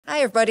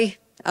Hi, everybody.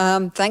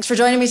 Thanks for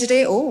joining me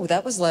today. Oh,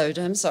 that was loud.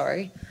 I'm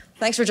sorry.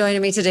 Thanks for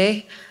joining me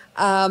today.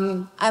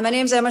 My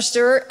name's Emma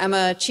Stewart. I'm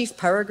a chief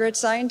power grid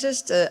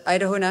scientist at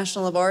Idaho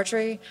National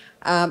Laboratory.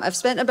 I've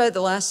spent about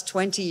the last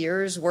 20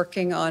 years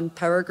working on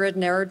power grid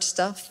nerd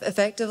stuff,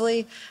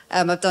 effectively.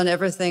 I've done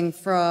everything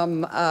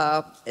from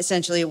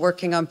essentially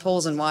working on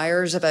poles and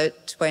wires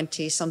about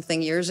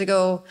 20-something years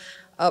ago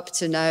up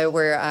to now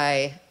where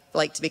I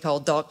like to be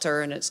called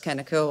doctor, and it's kind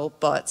of cool,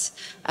 but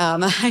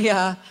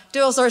I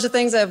do all sorts of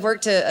things. I've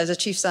worked as a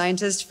chief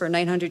scientist for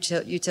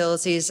 900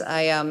 utilities.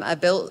 I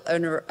built a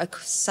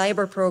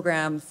cyber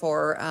program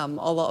for a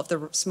lot of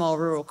the small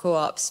rural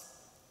co-ops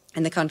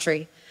in the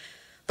country.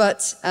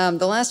 But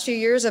the last few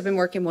years, I've been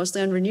working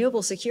mostly on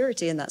renewable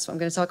security, and that's what I'm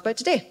going to talk about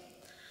today.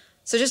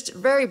 So just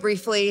very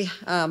briefly,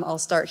 I'll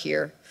start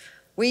here.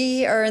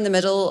 We are in the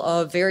middle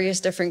of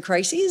various different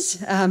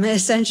crises.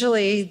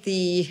 Essentially,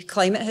 the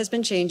climate has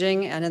been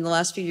changing, and in the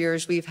last few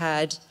years, we've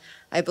had,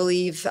 I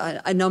believe,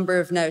 a number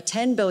of now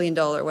 $10 billion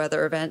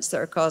weather events that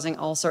are causing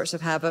all sorts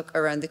of havoc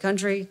around the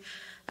country,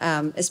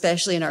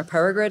 especially in our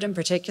power grid in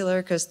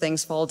particular, because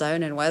things fall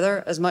down in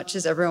weather. As much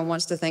as everyone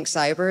wants to think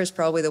cyber is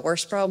probably the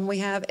worst problem we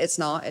have, it's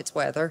not, it's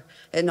weather.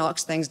 It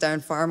knocks things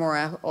down far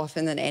more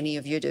often than any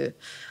of you do.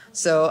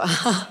 So,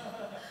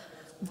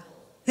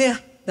 yeah.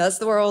 That's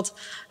the world.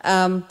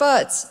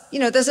 But, you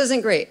know, this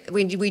isn't great.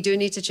 We do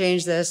need to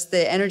change this.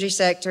 The energy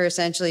sector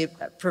essentially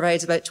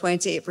provides about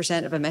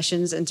 28% of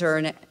emissions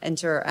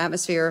into our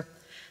atmosphere.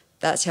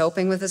 That's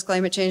helping with this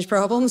climate change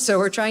problem. So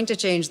we're trying to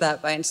change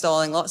that by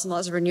installing lots and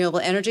lots of renewable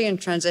energy and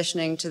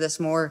transitioning to this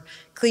more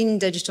clean,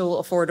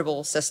 digital,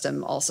 affordable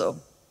system also.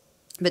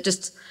 But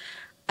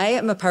I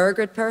am a power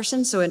grid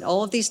person, so in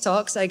all of these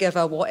talks, I give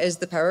a what is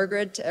the power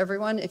grid to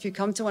everyone. If you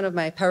come to one of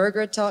my power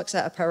grid talks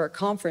at a power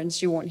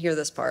conference, you won't hear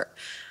this part.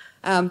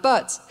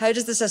 But how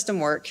does the system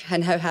work,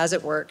 and how has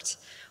it worked?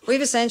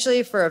 We've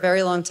essentially, for a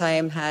very long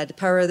time, had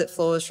power that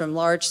flows from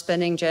large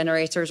spinning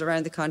generators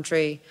around the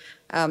country,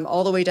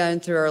 all the way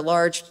down through our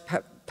large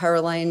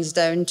power lines,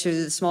 down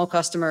to the small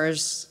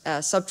customers,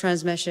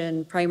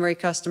 sub-transmission, primary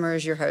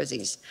customers, your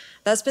houses.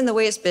 That's been the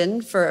way it's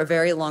been for a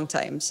very long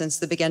time. Since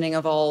the beginning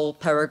of all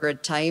power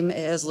grid time, it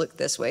has looked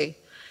this way.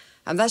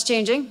 That's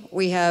changing.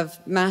 We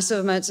have massive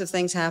amounts of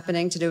things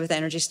happening to do with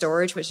energy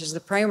storage, which is the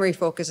primary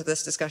focus of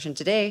this discussion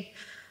today.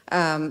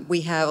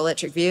 We have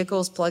electric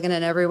vehicles plugging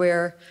in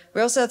everywhere.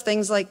 We also have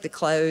things like the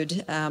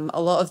cloud.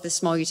 A lot of the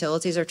small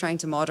utilities are trying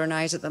to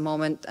modernize at the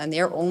moment, and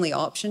their only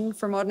option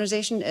for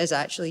modernization is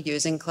actually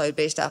using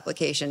cloud-based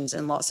applications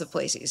in lots of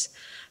places.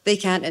 They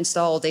can't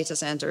install data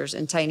centers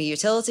in tiny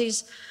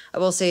utilities. I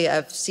will say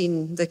I've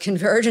seen the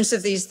convergence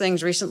of these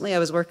things recently. I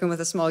was working with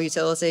a small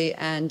utility,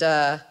 and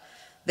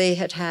they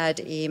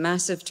had a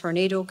massive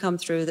tornado come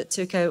through that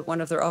took out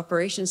one of their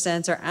operations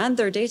center, and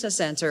their data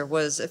center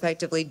was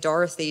effectively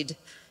Dorothy'd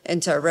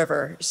into a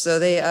river. So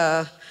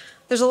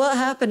there's a lot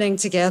happening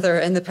together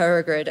in the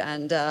power grid,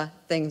 and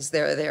things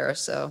there.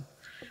 So,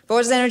 but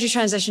what does energy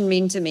transition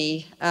mean to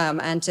me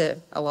and to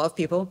a lot of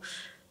people?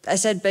 I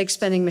said big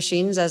spinning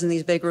machines, as in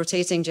these big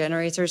rotating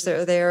generators that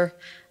are there.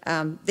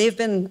 They've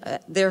been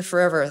there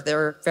forever.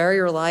 They're very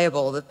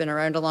reliable. They've been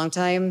around a long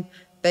time.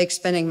 Big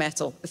spinning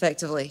metal,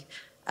 effectively.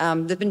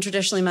 They've been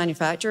traditionally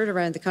manufactured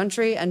around the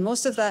country, and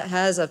most of that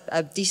has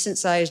a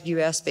decent-sized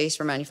US base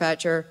for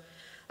manufacture.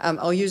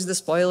 I'll use the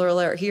spoiler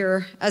alert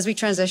here. As we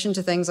transition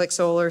to things like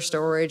solar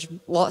storage,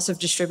 lots of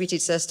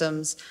distributed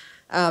systems,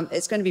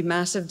 it's going to be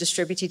massive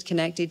distributed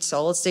connected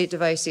solid-state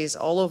devices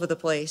all over the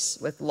place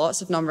with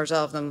lots of numbers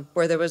of them.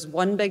 Where there was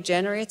one big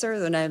generator,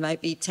 there now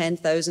might be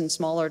 10,000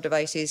 smaller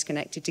devices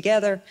connected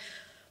together,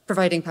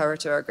 providing power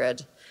to our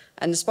grid.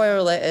 And the spoiler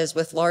alert is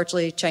with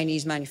largely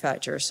Chinese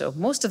manufacturers. So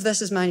most of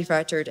this is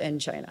manufactured in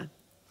China.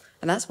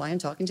 And that's why I'm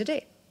talking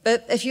today.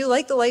 But if you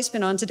like the lights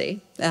been on today,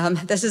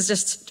 this is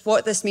just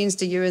what this means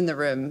to you in the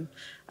room.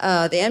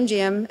 The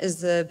MGM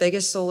is the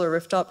biggest solar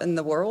rooftop in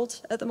the world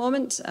at the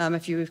moment.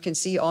 If you can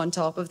see on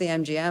top of the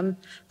MGM,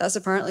 that's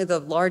apparently the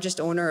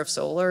largest owner of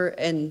solar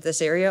in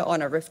this area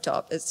on a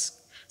rooftop. It's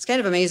kind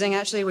of amazing,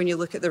 actually, when you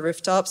look at the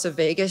rooftops of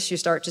Vegas, you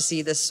start to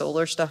see this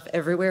solar stuff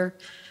everywhere.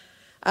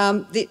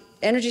 The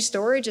energy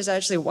storage is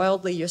actually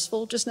wildly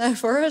useful just now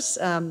for us.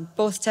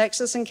 Both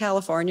Texas and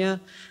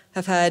California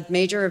have had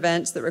major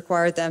events that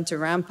required them to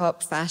ramp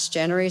up fast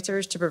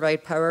generators to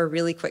provide power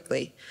really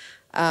quickly.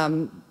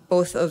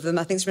 Both of them,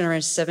 I think it's been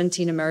around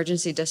 17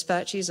 emergency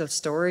dispatches of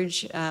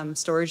storage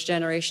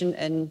generation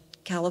in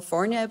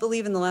California, I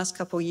believe, in the last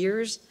couple of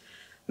years,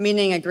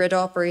 meaning a grid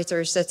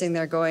operator sitting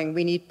there going,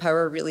 we need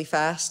power really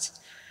fast,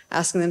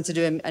 asking them to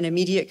do an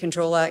immediate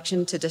control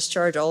action to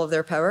discharge all of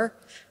their power.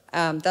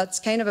 That's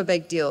kind of a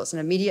big deal. It's an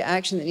immediate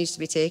action that needs to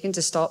be taken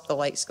to stop the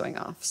lights going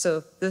off.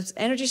 So the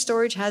energy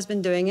storage has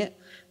been doing it.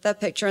 That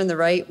picture on the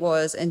right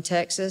was in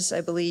Texas,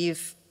 I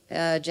believe,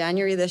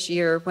 January this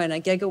year, when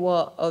a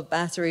gigawatt of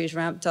batteries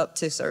ramped up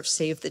to sort of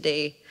save the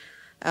day.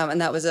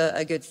 And that was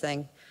a good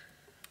thing.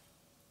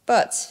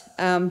 But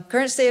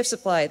current state of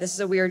supply, this is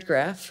a weird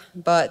graph.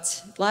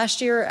 But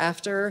last year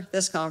after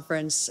this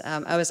conference,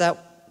 I was at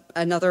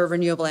another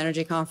renewable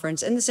energy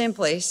conference in the same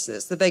place.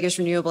 It's the biggest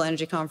renewable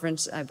energy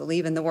conference, I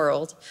believe, in the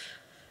world.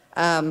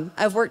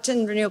 I've worked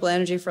in renewable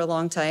energy for a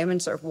long time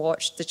and sort of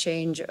watched the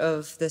change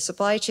of the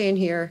supply chain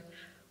here.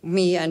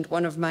 Me and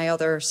one of my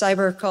other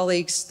cyber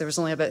colleagues, there was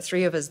only about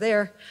 3 of us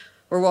there,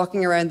 were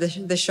walking around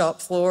the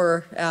shop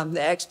floor, the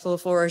expo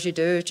floor as you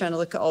do, trying to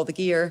look at all the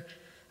gear,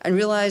 and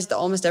realized that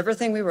almost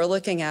everything we were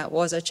looking at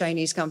was a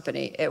Chinese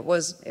company. It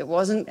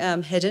wasn't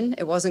hidden,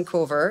 it wasn't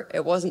covert,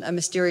 it wasn't a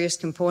mysterious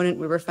component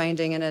we were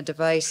finding in a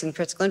device and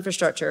critical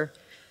infrastructure.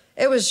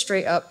 It was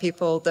straight up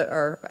people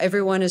that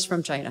everyone is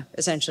from China,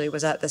 essentially,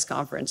 was at this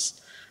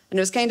conference. And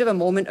it was kind of a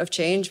moment of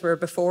change where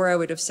before I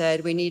would have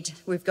said,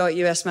 we've got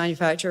US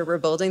manufacturer, we're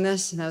building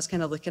this. And I was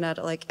kind of looking at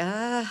it like,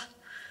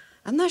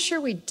 I'm not sure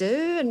we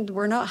do, and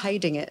we're not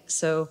hiding it.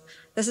 So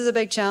this is a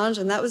big challenge.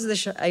 And that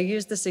was I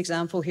used this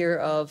example here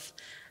of,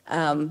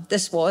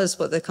 this was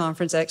what the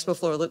conference expo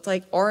floor looked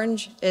like.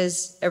 Orange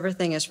is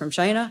everything is from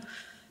China.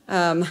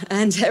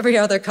 And every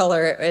other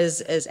color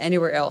is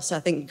anywhere else.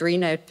 I think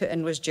green I put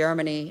in was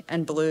Germany,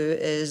 and blue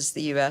is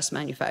the US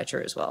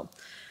manufacturer as well.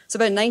 So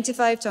about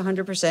 95 to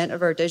 100%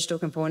 of our digital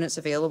components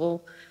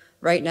available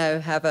right now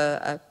have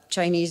a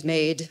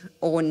Chinese-made,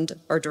 owned,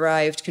 or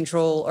derived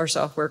control or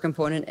software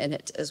component in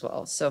it as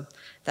well. So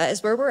that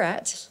is where we're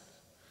at.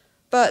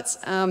 But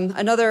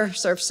another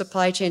sort of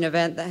supply chain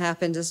event that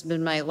happened has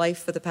been my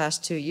life for the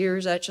past 2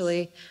 years,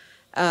 actually.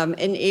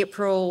 In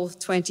April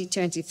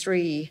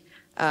 2023,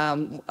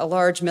 a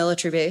large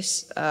military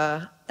base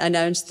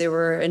announced they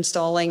were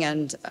installing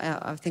and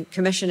I think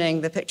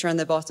commissioning, the picture on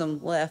the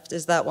bottom left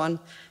is that one,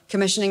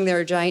 commissioning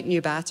their giant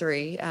new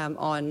battery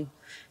on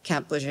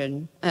Camp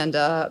Lejeune. And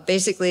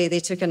basically they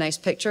took a nice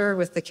picture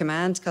with the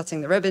command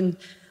cutting the ribbon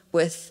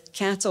with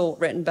cattle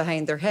written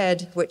behind their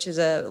head, which is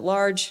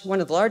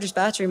one of the largest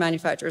battery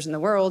manufacturers in the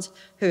world,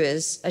 who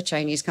is a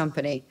Chinese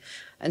company.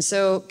 And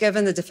so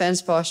given the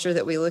defense posture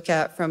that we look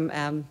at from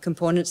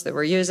components that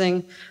we're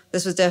using,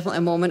 this was definitely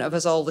a moment of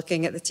us all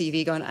looking at the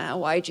TV going,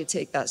 why'd you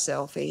take that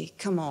selfie?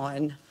 Come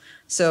on.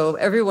 So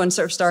everyone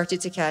sort of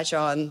started to catch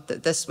on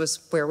that this was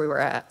where we were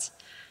at.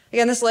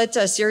 Again, this led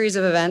to a series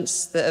of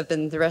events that have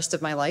been the rest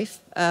of my life,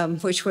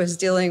 which was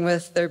dealing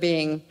with there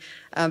being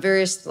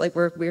various, like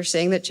we're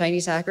saying that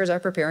Chinese hackers are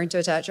preparing to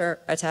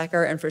attack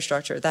our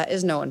infrastructure. That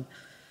is known.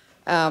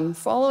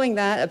 Following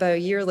that, about a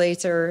year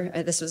later,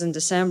 this was in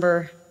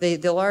December, the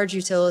large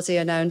utility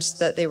announced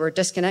that they were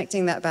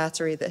disconnecting that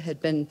battery that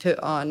had been put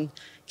on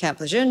Camp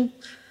Lejeune,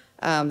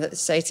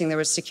 citing there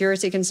was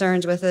security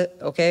concerns with it,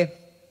 okay.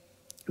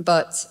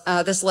 But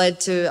this led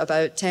to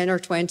about 10 or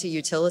 20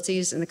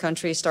 utilities in the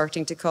country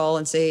starting to call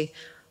and say,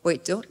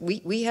 wait, don't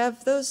we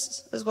have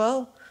those as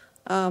well?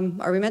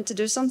 Are we meant to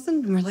do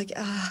something? And we're like,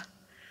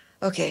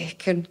 okay,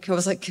 I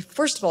was like,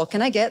 first of all,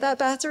 can I get that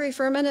battery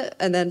for a minute?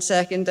 And then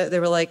second, they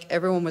were like,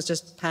 everyone was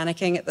just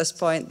panicking at this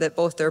point that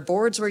both their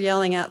boards were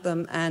yelling at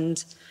them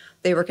and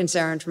they were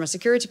concerned from a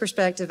security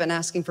perspective and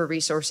asking for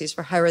resources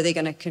for how are they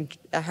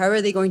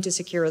going to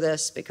secure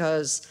this,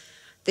 because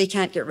they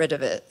can't get rid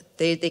of it.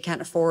 They can't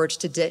afford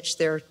to ditch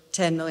their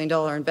 $10 million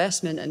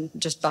investment and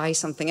just buy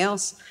something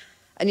else.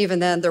 And even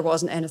then, there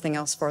wasn't anything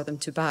else for them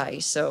to buy.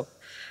 So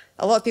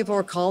a lot of people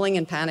were calling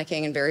and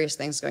panicking and various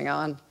things going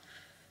on.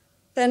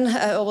 Then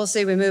we'll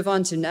say we move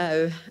on to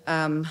now.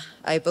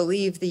 I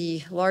believe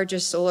the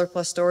largest solar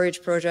plus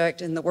storage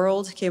project in the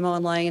world came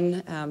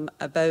online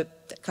about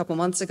a couple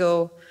months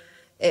ago.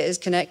 It is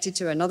connected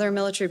to another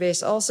military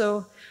base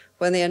also.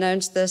 When they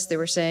announced this, they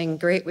were saying,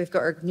 great, we've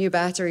got our new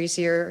batteries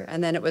here.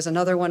 And then it was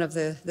another one of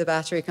the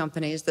battery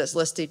companies that's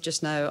listed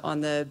just now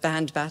on the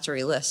banned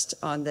battery list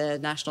on the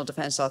National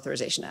Defense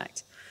Authorization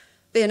Act.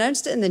 They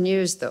announced it in the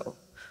news though.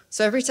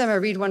 So every time I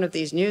read one of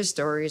these news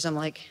stories, I'm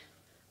like,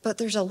 but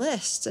there's a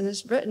list and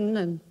it's written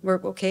and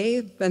we're okay.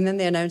 And then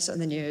they announce it on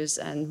the news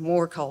and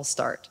more calls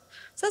start.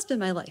 So that's been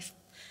my life.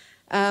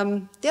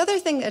 The other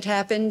thing that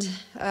happened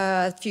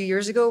a few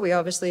years ago, we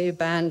obviously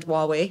banned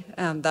Huawei.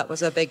 That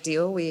was a big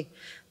deal.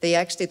 They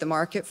exited the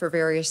market for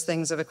various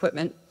things of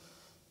equipment.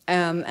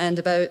 And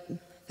about,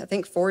 I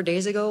think 4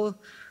 days ago,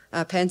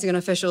 Pentagon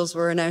officials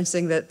were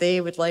announcing that they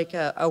would like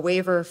a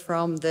waiver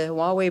from the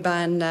Huawei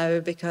ban now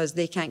because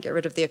they can't get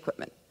rid of the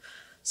equipment.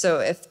 So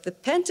if the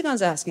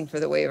Pentagon's asking for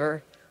the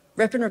waiver,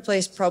 rip and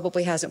replace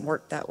probably hasn't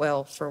worked that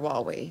well for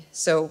Huawei.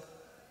 So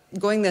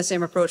going the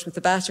same approach with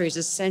the batteries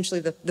is essentially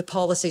the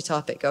policy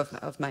topic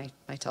of my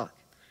talk.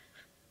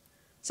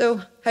 So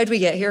how did we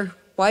get here?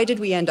 Why did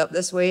we end up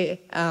this way?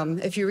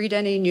 If you read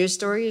any news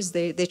stories,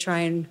 they try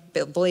and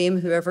blame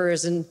whoever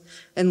is in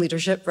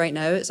leadership right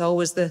now. It's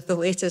always the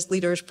latest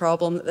leader's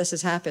problem that this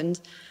has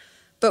happened.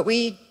 But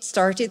we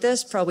started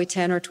this probably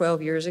 10 or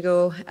 12 years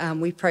ago.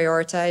 We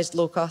prioritized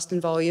low cost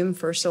and volume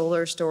for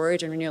solar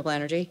storage and renewable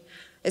energy.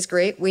 It's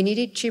great. We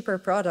needed cheaper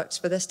products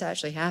for this to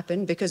actually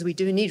happen because we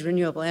do need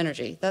renewable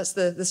energy. That's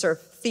the sort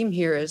of theme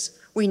here is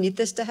we need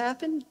this to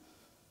happen.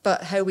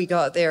 But how we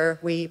got there,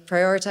 we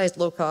prioritized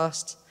low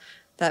cost.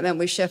 That meant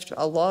we shift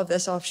a lot of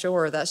this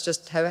offshore. That's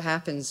just how it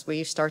happens.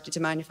 We started to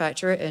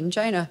manufacture it in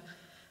China.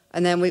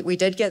 And then we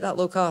did get that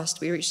low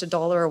cost. We reached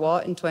 $1 a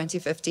watt in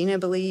 2015, I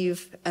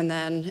believe, and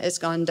then it's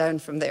gone down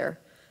from there.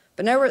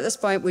 But now we're at this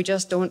point, we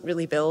just don't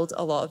really build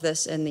a lot of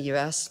this in the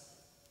US.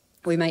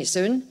 We might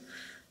soon,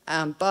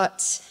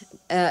 but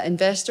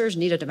investors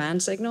need a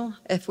demand signal.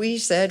 If we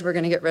said we're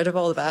going to get rid of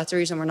all the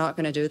batteries and we're not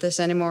going to do this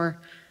anymore,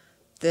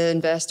 the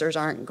investors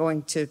aren't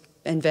going to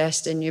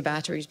invest in new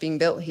batteries being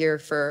built here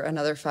for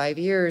another 5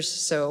 years.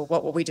 So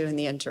what will we do in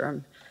the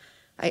interim?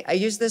 I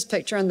used this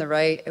picture on the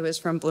right. It was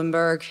from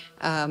Bloomberg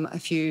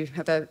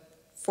about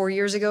 4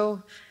 years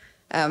ago.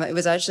 It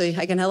was actually,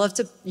 again, I love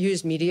to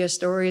use media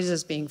stories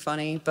as being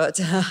funny, but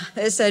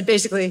it said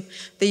basically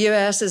the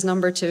US is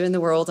 #2 in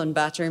the world on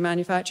battery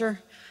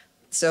manufacture.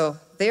 So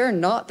they are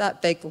not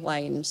that big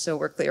line, so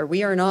we're clear.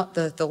 We are not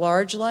the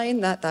large line,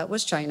 that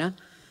was China.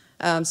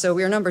 So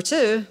we are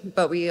 #2,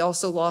 but we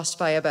also lost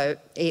by about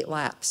 8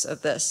 laps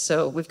of this.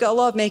 So we've got a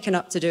lot of making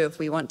up to do if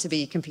we want to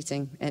be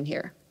competing in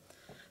here.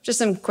 Just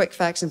some quick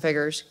facts and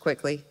figures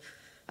quickly.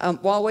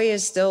 Huawei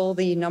is still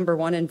the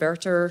 #1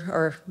 inverter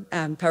or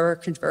power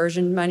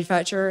conversion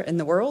manufacturer in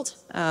the world.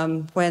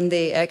 When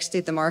they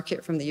exited the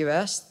market from the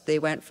US, they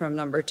went from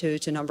 #2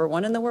 to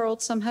 #1 in the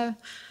world somehow.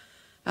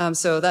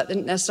 So that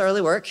didn't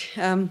necessarily work.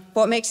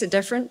 What makes it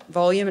different?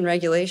 Volume and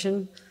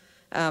regulation.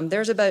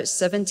 There's about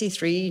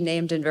 73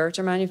 named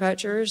inverter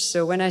manufacturers.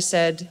 So when I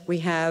said we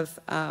have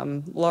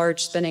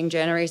large spinning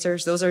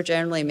generators, those are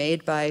generally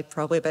made by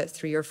probably about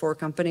 3 or 4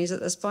 companies at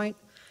this point.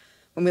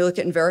 When we look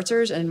at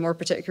inverters, and more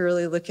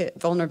particularly look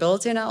at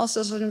vulnerability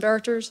analysis of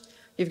inverters,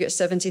 you've got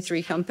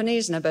 73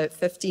 companies and about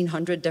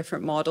 1,500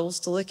 different models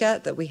to look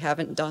at that we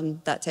haven't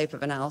done that type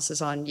of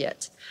analysis on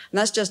yet. And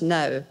that's just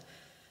now.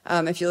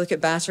 If you look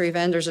at battery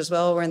vendors as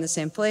well, we're in the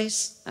same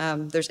place.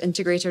 There's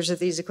integrators of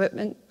these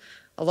equipment.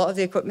 A lot of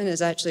the equipment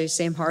is actually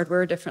same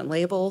hardware, different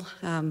label.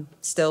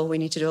 Still, we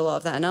need to do a lot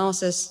of that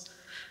analysis.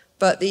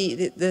 But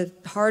the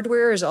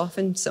hardware is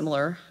often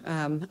similar.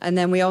 And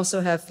then we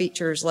also have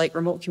features like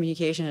remote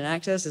communication and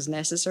access is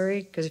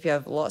necessary, because if you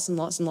have lots and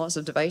lots and lots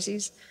of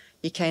devices,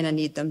 you kind of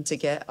need them to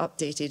get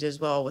updated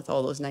as well with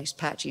all those nice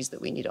patches that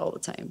we need all the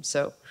time.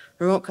 So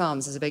remote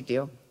comms is a big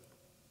deal.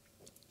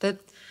 But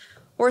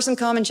what are some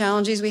common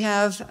challenges we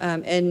have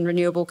in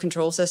renewable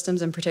control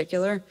systems in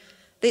particular?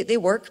 They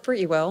work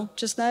pretty well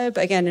just now,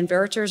 but again,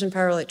 inverters and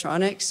power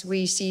electronics,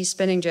 we see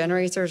spinning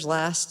generators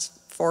last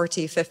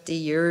 40, 50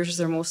 years.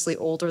 They're mostly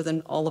older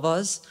than all of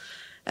us.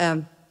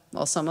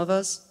 Well, some of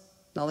us,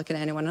 not looking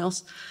at anyone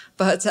else,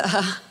 but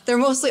they're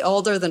mostly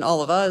older than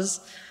all of us.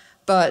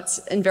 But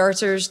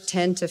inverters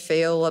tend to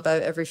fail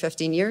about every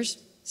 15 years.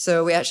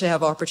 So we actually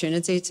have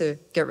opportunity to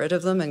get rid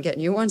of them and get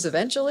new ones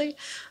eventually.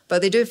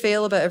 But they do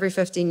fail about every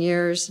 15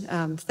 years.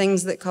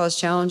 Things that cause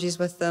challenges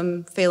with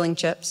them, failing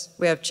chips.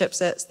 We have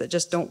chipsets that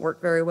just don't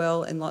work very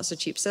well in lots of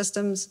cheap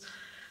systems.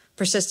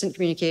 Persistent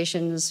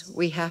communications,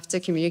 we have to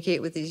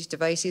communicate with these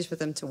devices for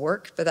them to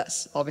work, but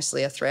that's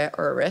obviously a threat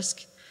or a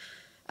risk.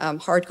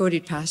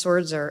 Hard-coded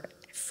passwords are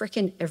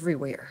freaking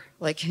everywhere,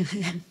 like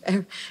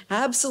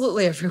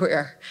absolutely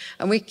everywhere.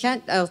 And we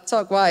can't, I'll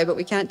talk why, but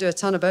we can't do a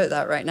ton about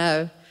that right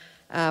now.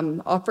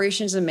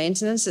 Operations and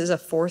maintenance is a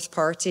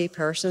 4th-party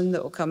person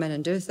that will come in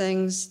and do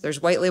things.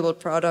 There's white-labeled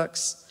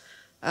products.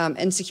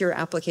 Insecure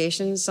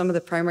applications. Some of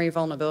the primary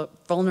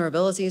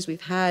vulnerabilities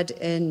we've had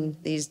in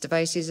these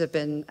devices have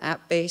been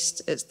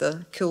app-based. It's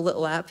the cool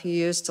little app you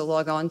use to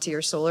log on to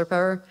your solar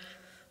power.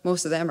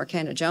 Most of them are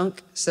kind of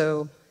junk,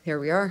 so here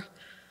we are.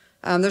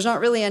 There's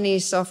not really any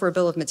software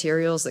bill of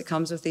materials that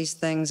comes with these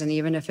things, and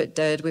even if it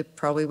did, we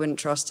probably wouldn't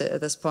trust it at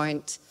this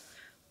point.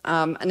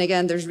 And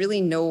again, there's really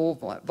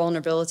no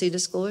vulnerability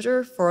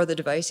disclosure for the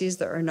devices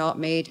that are not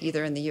made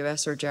either in the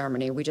US or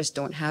Germany. We just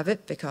don't have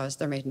it because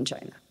they're made in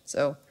China.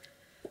 So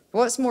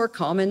what's more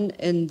common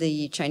in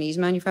the Chinese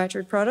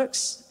manufactured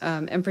products?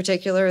 In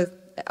particular,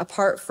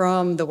 apart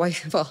from the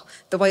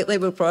white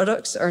label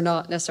products are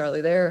not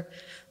necessarily there.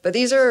 But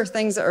these are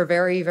things that are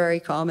very, very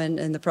common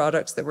in the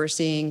products that we're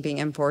seeing being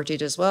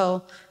imported as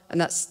well.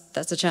 And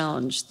that's a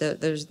challenge.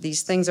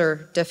 These things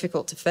are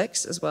difficult to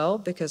fix as well,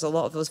 because a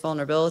lot of those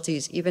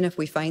vulnerabilities, even if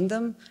we find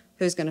them,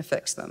 who's going to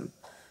fix them?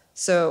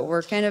 So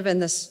we're kind of in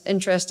this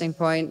interesting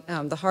point.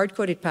 The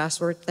hard-coded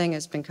password thing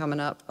has been coming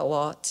up a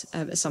lot.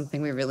 It's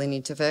something we really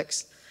need to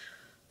fix.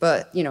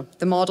 But, you know,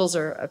 the models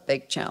are a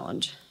big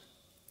challenge.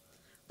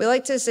 We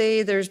like to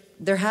say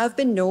there have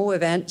been no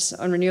events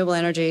on renewable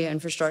energy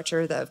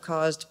infrastructure that have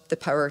caused the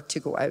power to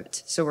go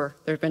out. So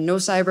there have been no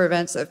cyber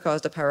events that have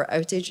caused a power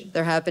outage.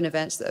 There have been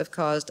events that have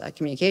caused a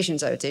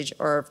communications outage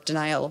or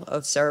denial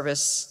of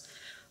service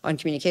on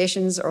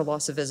communications or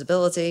loss of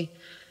visibility.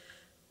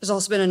 There's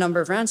also been a number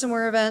of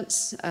ransomware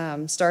events,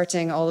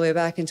 starting all the way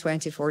back in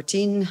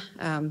 2014.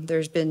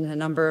 There's been a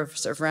number of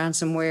sort of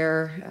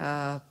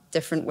ransomware,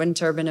 different wind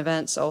turbine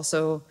events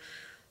also.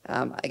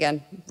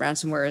 Again,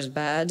 ransomware is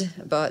bad,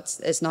 but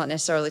it's not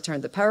necessarily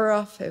turned the power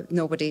off.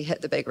 Nobody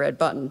hit the big red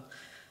button.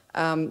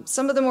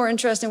 Some of the more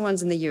interesting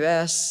ones in the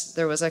US,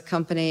 there was a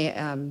company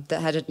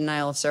that had a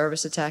denial of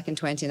service attack in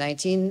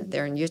 2019.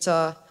 They're in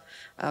Utah.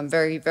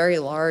 Very, very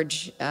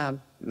large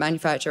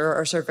manufacturer,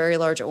 or sort of very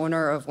large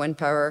owner of wind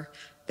power.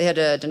 They had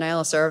a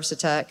denial of service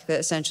attack that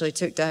essentially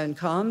took down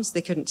comms.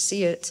 They couldn't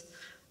see it.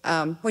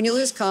 When you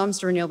lose comms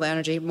to renewable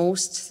energy,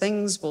 most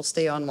things will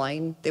stay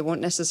online. They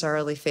won't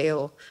necessarily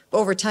fail. But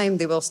over time,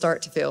 they will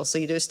start to fail, so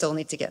you do still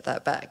need to get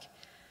that back.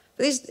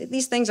 But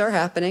these things are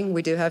happening.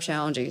 We do have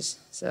challenges.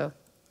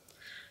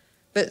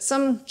 But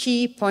some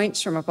key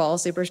points from a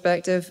policy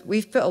perspective,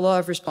 we've put a lot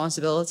of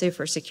responsibility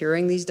for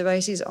securing these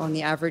devices on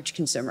the average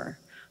consumer.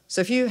 So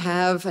if you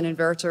have an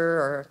inverter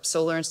or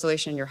solar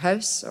installation in your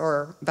house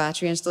or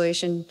battery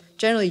installation,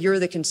 generally you're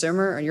the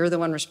consumer and you're the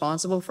one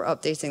responsible for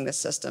updating this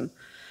system.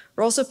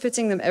 We're also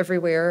putting them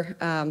everywhere.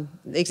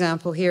 The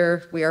example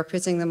here, we are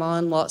putting them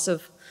on lots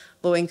of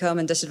low-income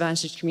and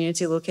disadvantaged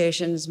community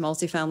locations,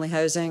 multifamily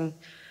housing.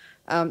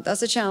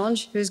 That's a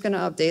challenge. Who's going to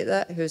update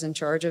that? Who's in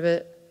charge of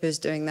it? Who's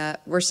doing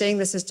that? We're saying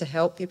this is to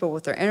help people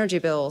with their energy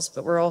bills,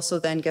 but we're also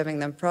then giving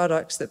them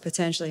products that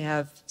potentially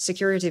have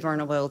security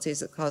vulnerabilities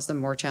that cause them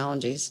more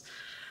challenges.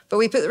 But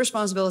we put the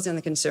responsibility on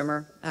the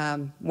consumer.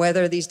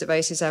 Whether these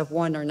devices have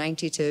 1 or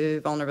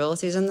 92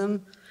 vulnerabilities in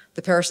them,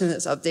 the person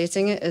that's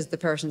updating it is the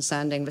person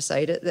standing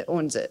beside it that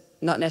owns it,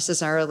 not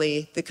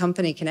necessarily the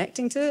company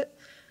connecting to it,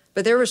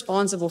 but they're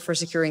responsible for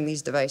securing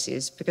these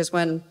devices. Because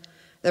when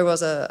there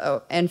was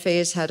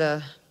Enphase had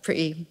a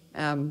pretty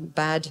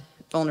bad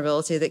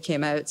vulnerability that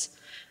came out,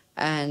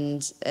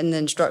 and in the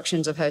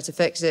instructions of how to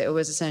fix it, it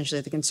was essentially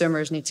the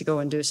consumers need to go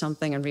and do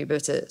something and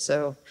reboot it.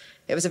 So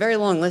it was a very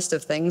long list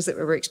of things that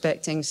we were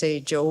expecting, say,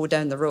 Joe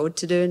down the road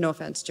to do. No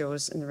offense,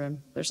 Joe's in the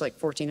room. There's like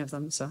 14 of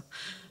them. So,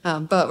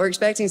 but we're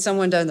expecting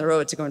someone down the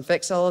road to go and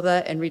fix all of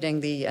that. And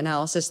reading the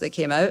analysis that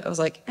came out, I was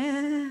like,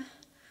 I'm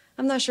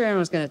not sure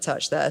anyone's going to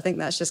touch that. I think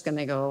that's just going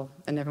to go,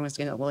 and everyone's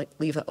going to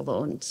leave it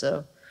alone.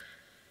 So,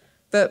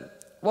 but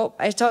well,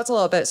 I talked a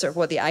lot about sort of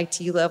what the IT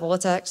level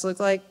attacks look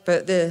like,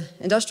 but the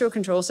industrial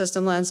control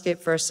system landscape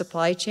for a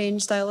supply chain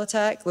style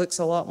attack looks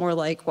a lot more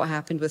like what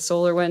happened with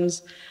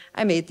SolarWinds.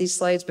 I made these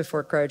slides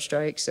before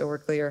CrowdStrike, so we're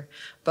clear,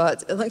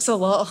 but it looks a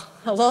lot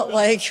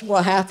like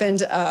what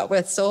happened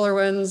with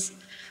SolarWinds.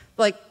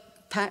 Like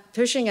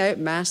pushing out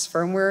mass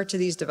firmware to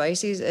these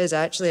devices is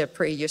actually a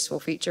pretty useful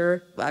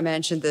feature. I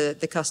mentioned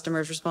the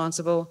customers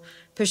responsible.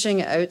 Pushing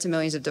it out to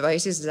millions of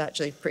devices is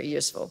actually pretty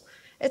useful.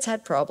 It's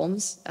had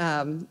problems.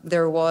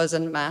 There was a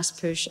mass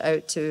push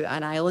out to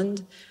an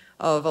island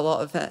of a lot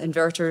of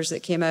inverters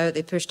that came out.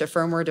 They pushed a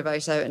firmware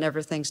device out and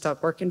everything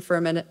stopped working for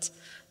a minute.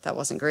 That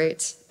wasn't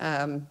great.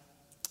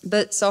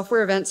 But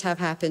software events have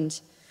happened.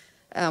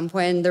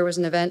 When there was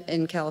an event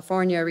in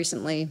California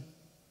recently,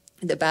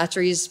 the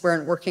batteries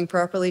weren't working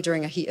properly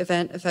during a heat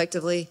event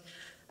effectively.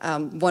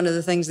 One of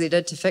the things they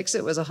did to fix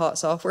it was a hot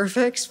software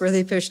fix where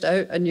they pushed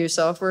out a new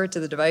software to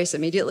the device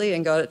immediately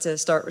and got it to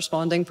start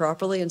responding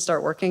properly and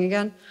start working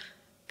again.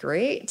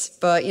 Great,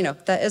 but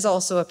that is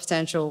also a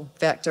potential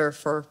vector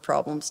for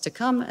problems to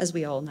come, as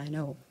we all now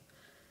know.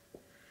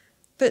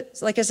 But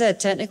like I said,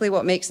 technically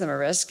what makes them a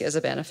risk is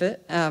a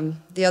benefit.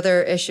 The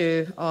other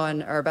issue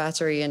on our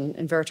battery and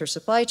inverter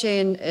supply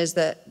chain is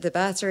that the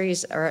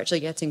batteries are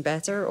actually getting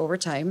better over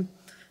time.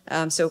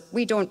 So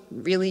we don't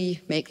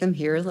really make them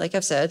here, like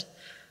I've said.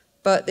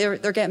 But they're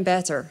getting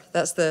better.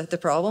 That's the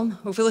problem.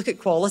 If we look at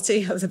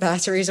quality of the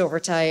batteries over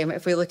time,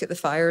 if we look at the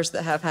fires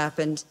that have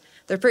happened,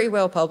 they're pretty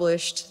well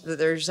published.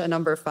 There's a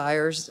number of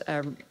fires,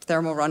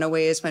 thermal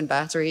runaways when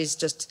batteries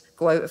just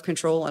go out of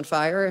control on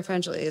fire,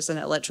 essentially, is an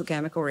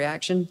electrochemical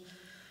reaction.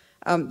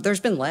 There's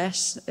been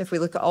less. If we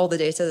look at all the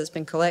data that's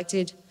been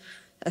collected,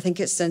 I think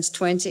it's since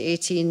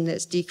 2018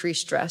 it's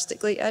decreased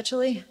drastically,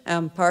 actually.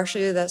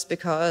 Partially that's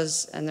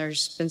because, and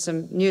there's been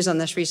some news on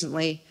this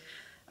recently,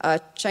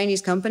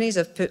 Chinese companies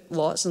have put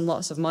lots and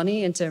lots of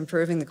money into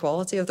improving the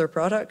quality of their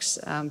products.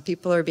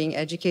 People are being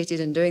educated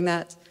in doing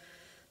that.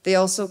 They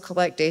also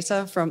collect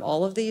data from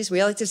all of these.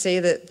 We like to say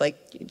that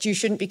you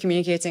shouldn't be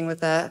communicating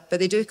with that, but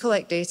they do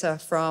collect data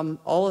from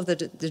all of the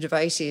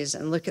devices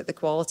and look at the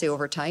quality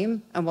over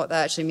time. And what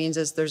that actually means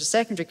is there's a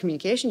secondary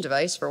communication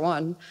device for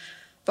one,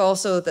 but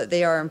also that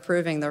they are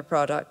improving their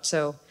product.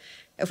 So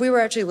if we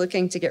were actually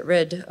looking to get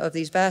rid of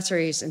these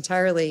batteries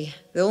entirely,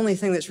 the only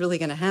thing that's really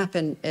going to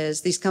happen is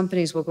these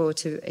companies will go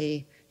to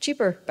a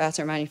cheaper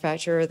battery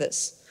manufacturer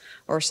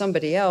or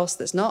somebody else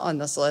that's not on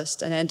this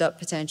list and end up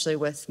potentially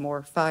with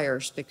more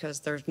fires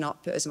because there's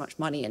not put as much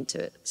money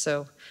into it.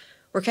 So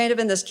we're kind of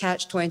in this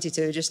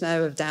catch-22 just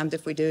now of damned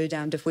if we do,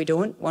 damned if we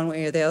don't, one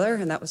way or the other,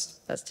 and that's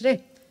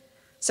today.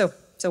 So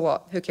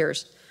what? Who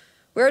cares?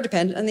 We're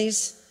dependent on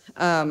these.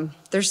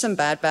 There's some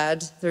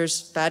bad.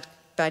 There's bad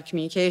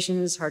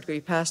communications,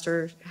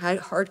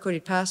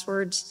 hard-coded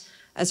passwords,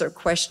 and sort of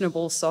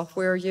questionable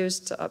software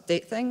used to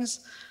update things.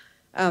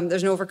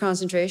 There's an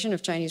overconcentration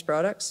of Chinese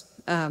products.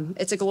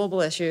 It's a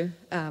global issue.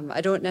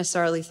 I don't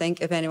necessarily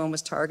think if anyone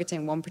was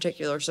targeting one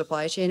particular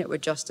supply chain, it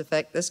would just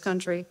affect this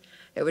country.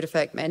 It would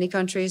affect many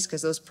countries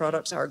because those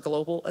products are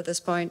global at this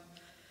point.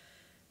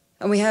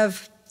 And we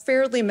have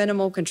fairly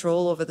minimal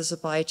control over the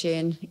supply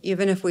chain.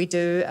 Even if we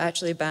do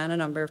actually ban a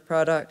number of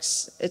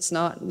products, it's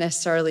not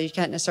necessarily, you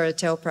can't necessarily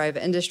tell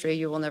private industry,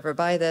 you will never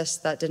buy this.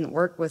 That didn't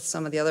work with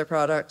some of the other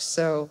products.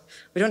 So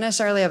we don't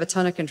necessarily have a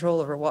ton of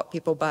control over what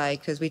people buy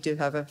because we do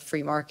have a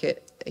free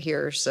market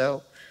here.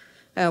 So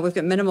we've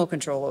got minimal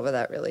control over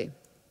that, really.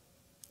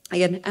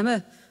 Again, I'm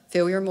a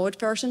failure mode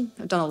person.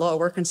 I've done a lot of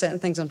work on setting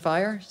things on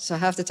fire, so I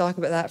have to talk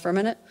about that for a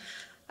minute.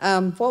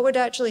 What would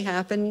actually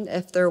happen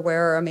if there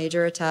were a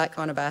major attack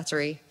on a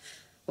battery?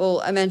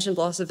 Well, I mentioned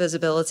loss of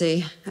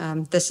visibility.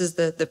 This is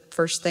the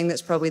first thing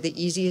that's probably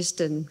the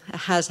easiest and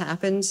has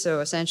happened.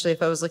 So essentially,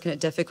 if I was looking at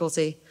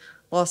difficulty,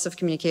 loss of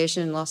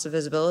communication and loss of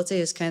visibility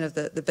is kind of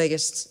the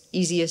biggest,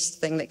 easiest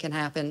thing that can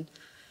happen.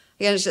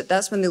 Again,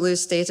 that's when they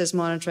lose status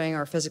monitoring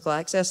or physical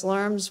access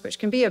alarms, which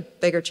can be a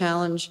bigger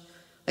challenge.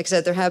 Like I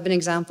said, there have been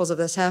examples of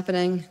this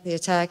happening. The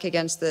attack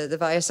against the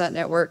Viasat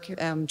network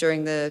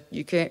during the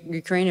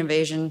Ukraine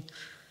invasion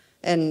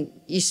in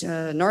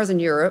Northern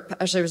Europe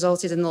actually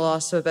resulted in the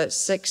loss of about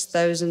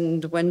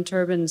 6,000 wind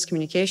turbines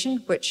communication,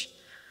 which,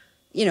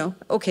 you know,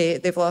 okay,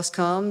 they've lost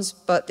comms,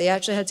 but they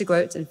actually had to go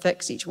out and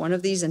fix each one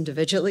of these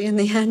individually in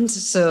the end.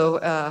 So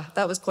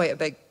that was quite a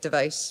big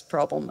device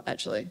problem,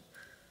 actually.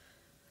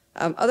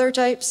 Other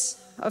types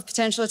of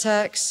potential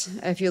attacks,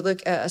 if you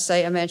look at a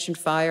site I mentioned,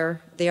 fire,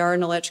 they are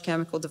an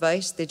electrochemical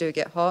device. They do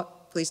get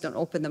hot. Please don't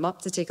open them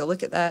up to take a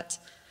look at that.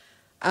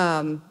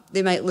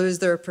 They might lose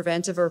their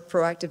preventive or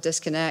proactive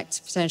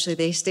disconnect. Potentially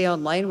they stay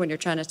online when you're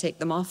trying to take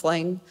them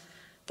offline.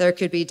 There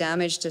could be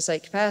damage to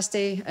site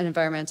capacity and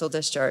environmental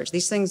discharge.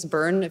 These things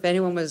burn. If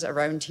anyone was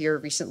around here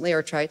recently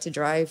or tried to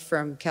drive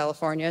from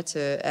California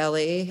to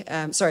LA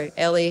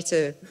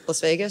to Las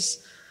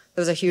Vegas,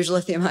 there was a huge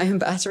lithium-ion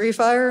battery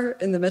fire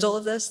in the middle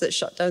of this that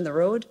shut down the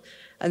road,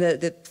 and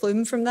the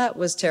plume from that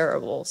was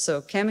terrible. So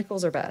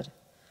chemicals are bad.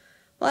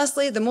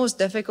 Lastly, the most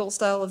difficult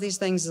style of these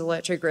things is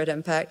electric grid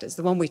impact. It's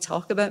the one we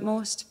talk about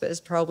most, but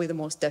it's probably the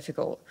most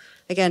difficult.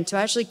 Again, to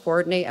actually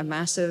coordinate a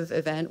massive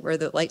event where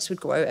the lights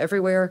would go out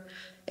everywhere,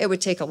 it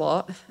would take a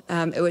lot.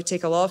 It would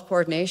take a lot of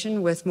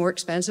coordination with more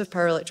expensive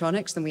power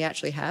electronics than we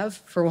actually have,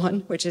 for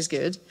one, which is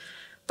good.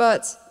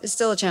 But it's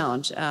still a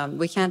challenge.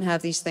 We can't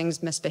have these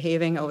things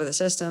misbehaving over the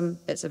system.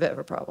 It's a bit of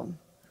a problem.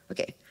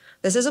 Okay,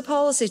 this is a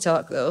policy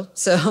talk though,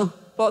 so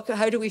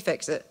how do we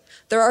fix it?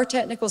 There are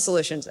technical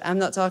solutions. I'm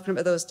not talking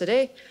about those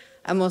today.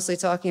 I'm mostly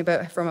talking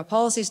about, from a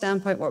policy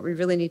standpoint, what we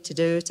really need to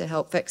do to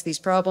help fix these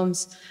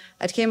problems.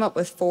 I came up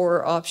with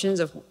 4 options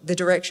of the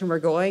direction we're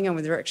going and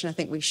the direction I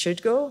think we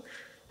should go.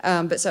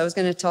 So I was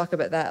going to talk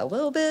about that a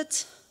little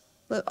bit.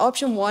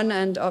 Option 1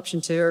 and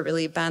option 2 are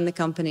really ban the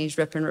companies,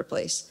 rip and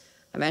replace.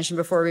 I mentioned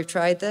before we've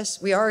tried this.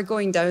 We are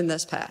going down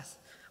this path.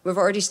 We've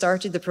already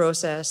started the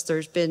process.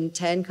 There's been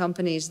 10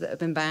 companies that have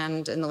been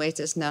banned in the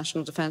latest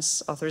National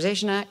Defense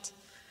Authorization Act.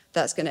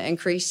 That's going to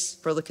increase.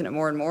 We're looking at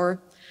more and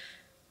more.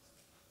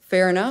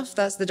 Fair enough,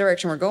 that's the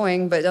direction we're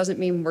going, but it doesn't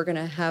mean we're going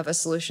to have a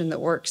solution that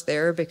works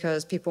there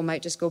because people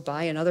might just go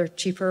buy another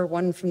cheaper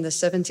one from the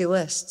 70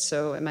 list,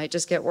 so it might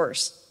just get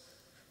worse.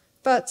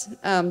 But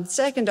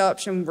second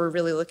option, we're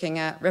really looking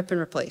at rip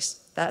and replace.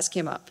 That's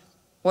came up.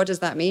 What does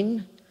that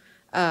mean?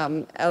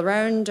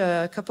 Around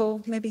a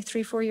couple, maybe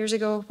 3-4 years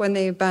ago, when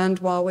they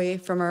banned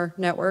Huawei from our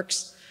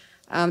networks,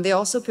 they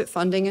also put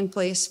funding in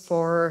place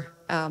for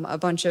a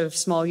bunch of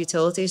small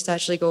utilities to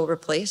actually go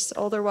replace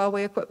all their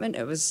Huawei equipment.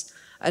 It was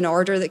an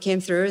order that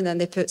came through, and then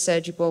they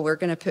said, well, we're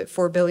going to put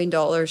 $4 billion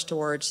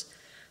towards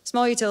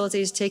small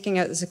utilities taking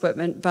out this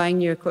equipment, buying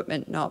new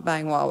equipment, not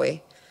buying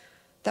Huawei.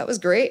 That was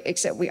great,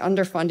 except we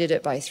underfunded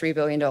it by $3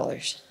 billion.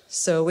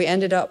 So we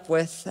ended up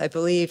with, I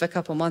believe, a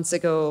couple months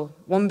ago,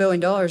 $1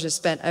 billion is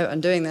spent out on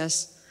doing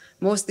this.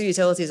 Most of the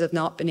utilities have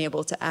not been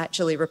able to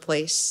actually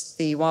replace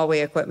the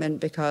Huawei equipment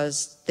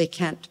because they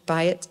can't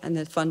buy it and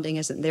the funding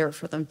isn't there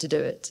for them to do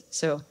it.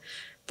 So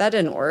that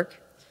didn't work.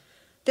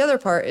 The other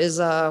part is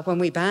when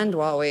we banned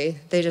Huawei,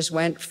 they just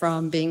went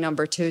from being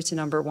number 2 to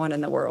number 1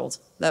 in the world.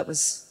 That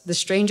was the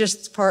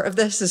strangest part of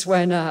this, is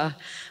when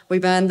we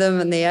banned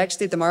them and they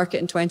exited the market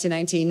in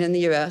 2019 in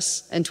the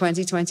US. In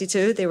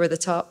 2022, they were the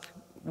top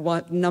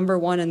number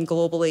 1 in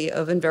globally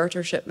of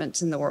inverter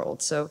shipments in the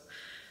world. So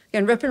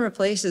again, rip and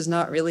replace is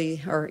not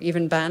really, or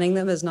even banning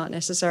them is not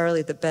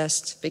necessarily the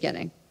best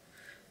beginning.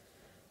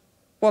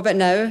 What about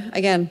now?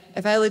 Again,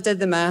 if I did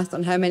the math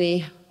on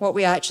what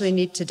we actually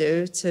need to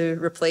do to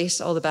replace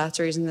all the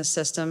batteries in this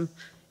system,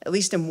 at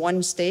least in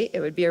one state,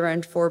 it would be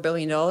around $4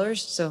 billion.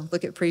 So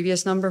look at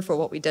previous number for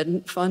what we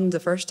didn't fund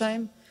the first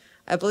time.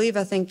 I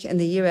think in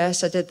the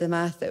US, I did the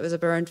math, it was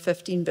around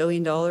 $15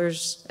 billion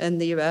in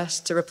the US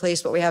to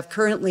replace what we have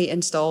currently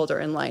installed or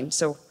in line.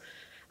 So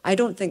I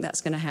don't think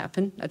that's going to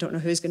happen. I don't know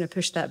who's going to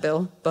push that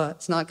bill, but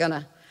it's not going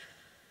to.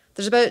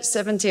 There's about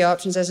 70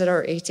 options, as it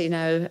are 80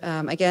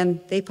 now.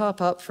 Again, they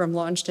pop up from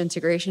launch to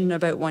integration in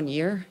about 1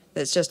 year.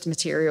 That's just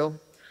material.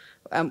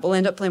 We'll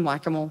end up playing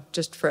whack-a-mole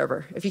just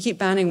forever. If you keep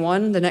banning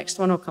one, the next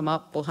one will come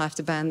up. We'll have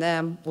to ban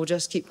them. We'll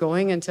just keep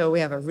going until we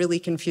have a really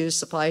confused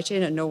supply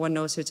chain and no one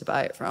knows who to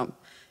buy it from.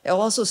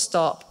 It'll also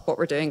stop what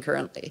we're doing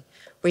currently.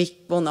 we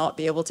will not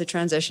be able to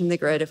transition the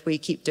grid if we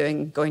keep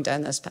going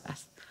down this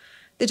path.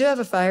 They do have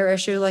a fire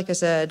issue, like I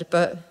said,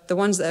 but the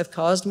ones that have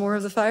caused more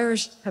of the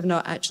fires have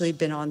not actually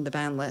been on the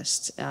ban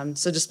list.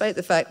 So despite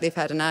the fact they've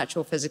had an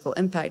actual physical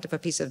impact of a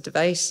piece of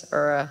device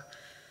or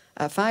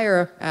a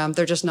fire,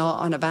 they're just not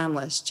on a ban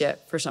list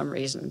yet for some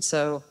reason.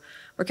 So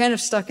we're kind of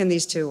stuck in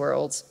these two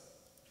worlds.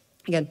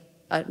 Again,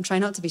 I'm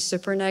trying not to be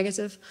super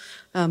negative,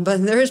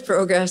 but there is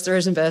progress, there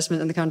is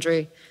investment in the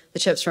country. The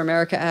Chips for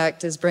America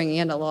Act is bringing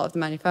in a lot of the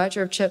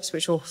manufacture of chips,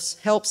 which will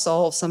help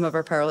solve some of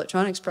our power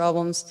electronics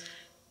problems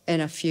in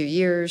a few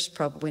years,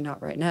 probably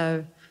not right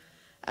now.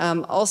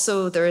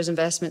 Also, there is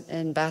investment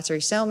in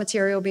battery cell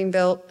material being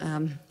built,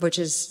 which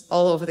is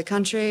all over the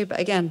country.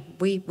 But again,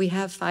 we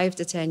have 5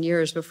 to 10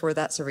 years before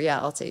that's a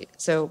reality.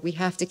 So we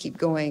have to keep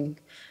going,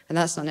 and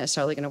that's not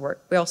necessarily going to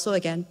work. We also,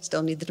 again,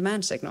 still need the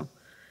demand signal.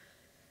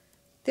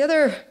 The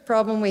other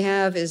problem we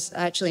have is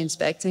actually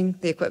inspecting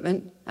the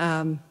equipment.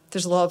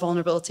 There's a lot of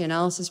vulnerability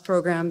analysis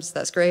programs.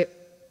 That's great.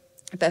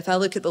 But if I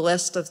look at the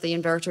list of the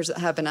inverters that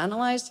have been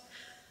analyzed,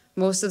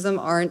 most of them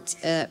aren't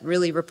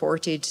really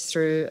reported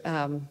through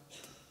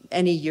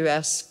any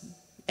US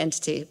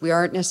entity. We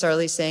aren't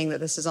necessarily saying that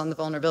this is on the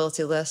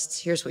vulnerability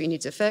list, here's what you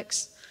need to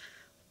fix.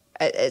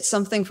 It's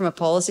something from a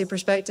policy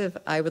perspective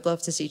I would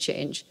love to see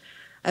change.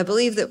 I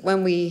believe that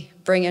when we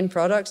bring in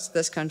products to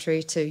this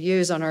country to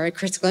use on our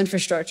critical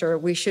infrastructure,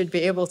 we should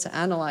be able to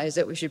analyze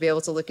it, we should be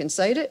able to look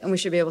inside it, and we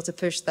should be able to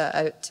push that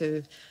out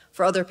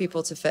for other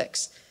people to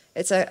fix.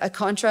 It's a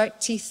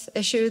contract teeth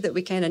issue that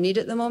we kind of need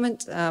at the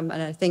moment, and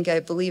I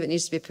believe it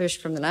needs to be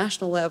pushed from the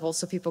national level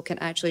so people can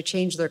actually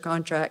change their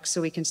contracts so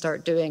we can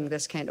start doing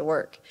this kind of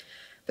work.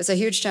 But it's a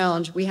huge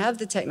challenge. We have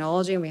the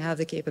technology and we have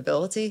the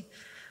capability.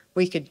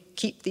 We could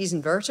keep these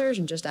inverters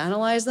and just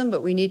analyze them,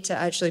 but we need to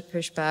actually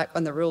push back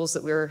on the rules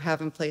that we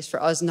have in place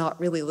for us not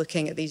really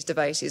looking at these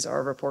devices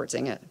or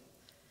reporting it.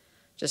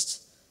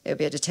 It would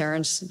be a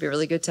deterrence. It'd be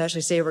really good to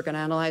actually say we're going to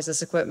analyze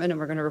this equipment and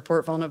we're going to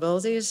report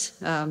vulnerabilities,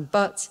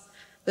 but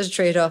there's a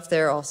trade-off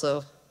there also.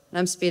 And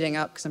I'm speeding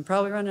up because I'm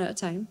probably running out of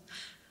time.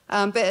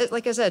 But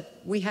like I said,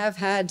 we have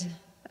had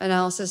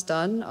analysis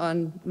done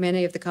on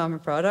many of the common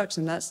products,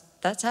 and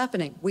that's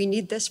happening. We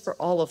need this for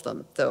all of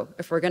them, though.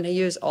 If we're going to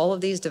use all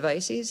of these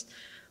devices,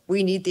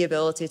 we need the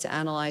ability to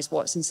analyze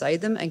what's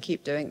inside them and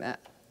keep doing that.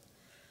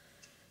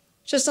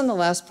 Just on the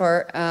last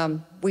part,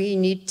 we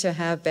need to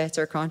have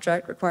better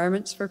contract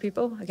requirements for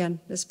people. Again,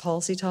 this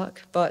policy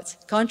talk, but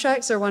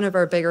contracts are one of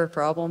our bigger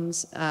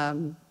problems.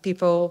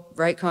 People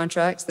write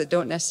contracts that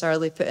don't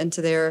necessarily put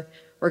into there,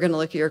 we're going to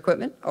look at your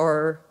equipment,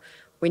 or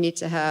we need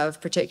to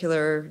have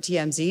particular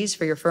TMZs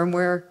for your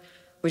firmware.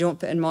 We don't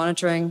put in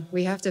monitoring.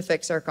 We have to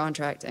fix our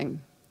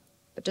contracting.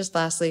 But just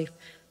lastly,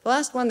 the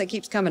last one that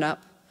keeps coming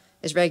up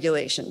is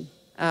regulation.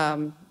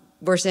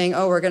 We're saying,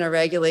 oh, we're going to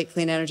regulate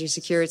clean energy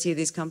security.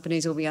 These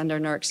companies will be under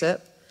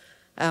NERC-CIP,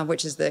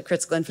 which is the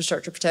critical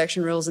infrastructure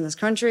protection rules in this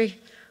country.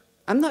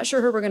 I'm not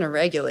sure who we're going to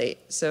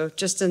regulate. So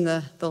just in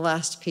the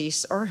last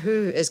piece, or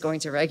who is going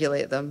to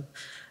regulate them.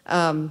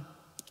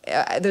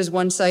 There's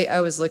one site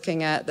I was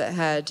looking at that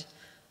had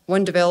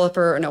one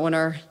developer and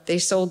owner. They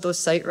sold those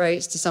site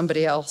rights to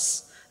somebody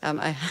else.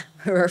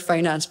 Who are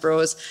finance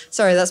bros.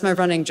 Sorry, that's my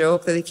running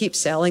joke, that they keep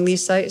selling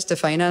these sites to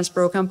finance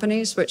bro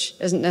companies, which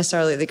isn't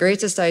necessarily the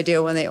greatest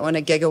idea when they own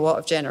a gigawatt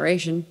of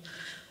generation.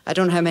 I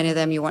don't know how many of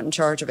them you want in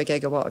charge of a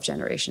gigawatt of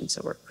generation,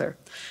 so we're clear.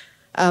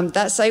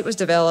 That site was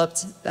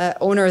developed. That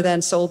owner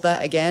then sold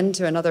that again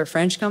to another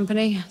French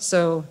company.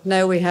 So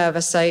now we have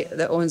a site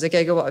that owns a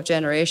gigawatt of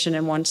generation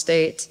in one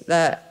state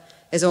that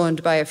is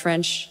owned by a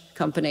French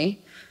company.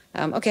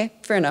 Okay,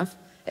 fair enough.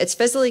 It's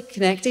physically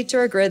connected to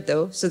our grid,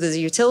 though, so there's a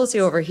utility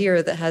over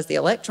here that has the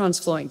electrons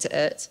flowing to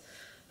it.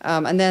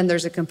 And then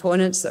there's the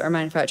components that are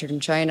manufactured in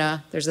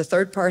China. There's the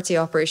third-party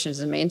operations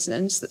and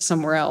maintenance that's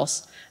somewhere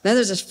else. And then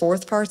there's this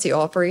fourth-party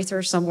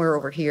operator somewhere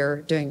over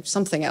here doing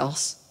something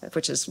else,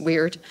 which is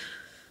weird.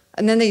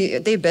 And then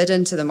they bid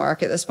into the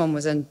market. This one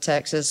was in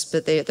Texas,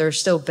 but they're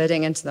still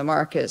bidding into the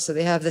market. So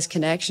they have this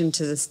connection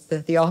to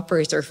the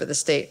operator for the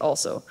state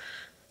also.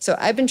 So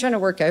I've been trying to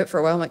work out for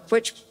a while, like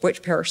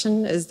which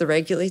person is the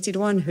regulated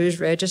one? Who's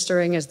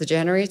registering as the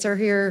generator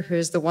here?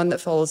 Who's the one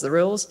that follows the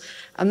rules?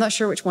 I'm not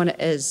sure which one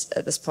it is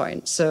at this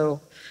point. So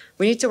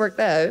we need to work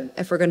that out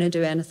if we're going to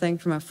do anything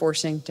from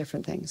enforcing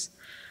different things.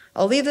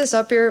 I'll leave this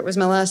up here. It was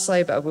my last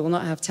slide, but we will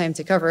not have time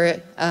to cover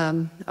it.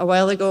 A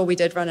while ago, we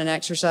did run an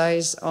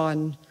exercise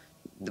on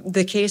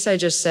the case I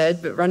just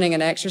said, but running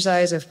an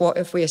exercise of what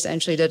if we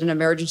essentially did an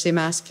emergency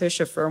mass push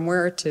of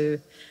firmware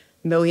to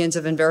millions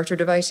of inverter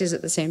devices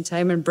at the same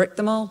time and brick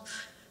them all,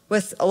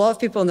 with a lot of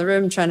people in the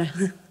room trying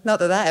to, not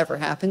that that ever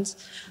happens,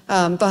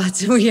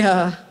 but we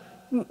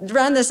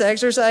ran this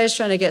exercise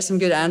trying to get some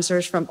good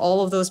answers from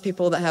all of those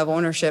people that have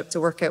ownership to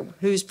work out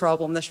whose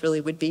problem this really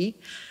would be.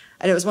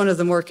 And it was one of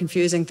the more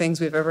confusing things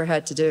we've ever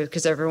had to do,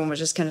 because everyone was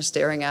just kind of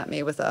staring at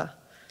me with that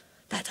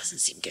doesn't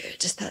seem good,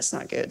 that's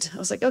not good. I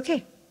was like,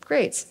 okay,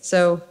 great.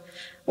 So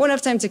won't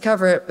have time to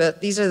cover it, but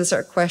these are the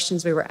sort of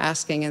questions we were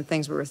asking and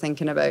things we were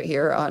thinking about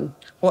here on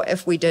what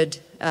if we did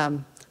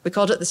We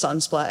called it the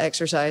sunsplat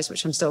exercise,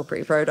 which I'm still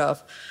pretty proud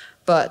of.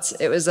 But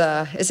it was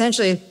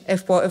essentially,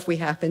 what if we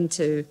happened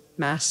to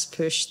mass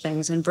push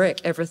things and break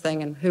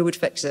everything, and who would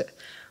fix it?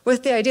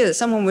 With the idea that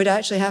someone would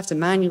actually have to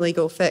manually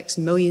go fix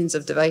millions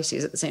of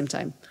devices at the same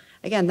time.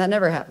 Again, that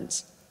never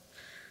happens.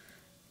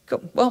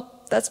 Cool.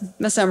 Well, that's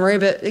my summary,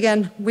 but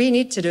again, we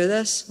need to do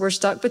this. We're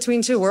stuck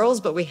between two worlds,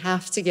 but we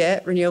have to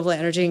get renewable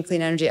energy and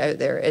clean energy out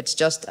there. It's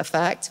just a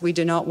fact. We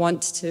do not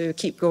want to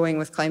keep going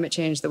with climate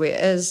change the way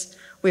it is.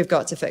 We've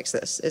got to fix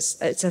this.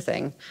 It's a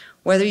thing.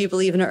 Whether you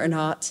believe in it or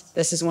not,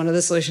 this is one of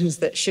the solutions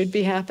that should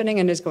be happening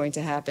and is going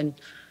to happen.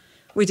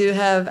 We do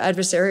have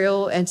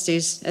adversarial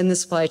entities in the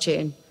supply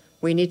chain.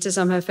 We need to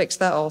somehow fix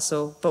that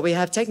also, but we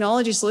have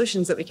technology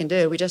solutions that we can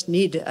do. We just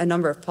need a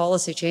number of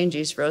policy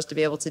changes for us to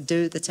be able to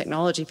do the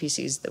technology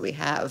pieces that we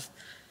have.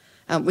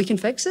 We can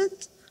fix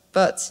it,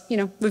 but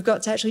we've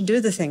got to actually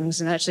do the things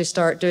and actually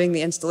start doing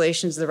the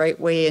installations the right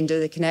way and do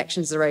the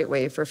connections the right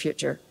way for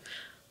future.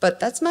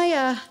 But that's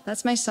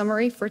my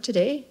summary for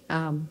today.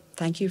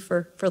 Thank you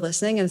for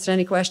listening. And if there are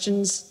any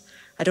questions,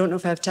 I don't know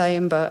if I have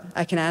time, but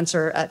I can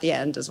answer at the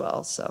end as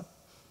well. So.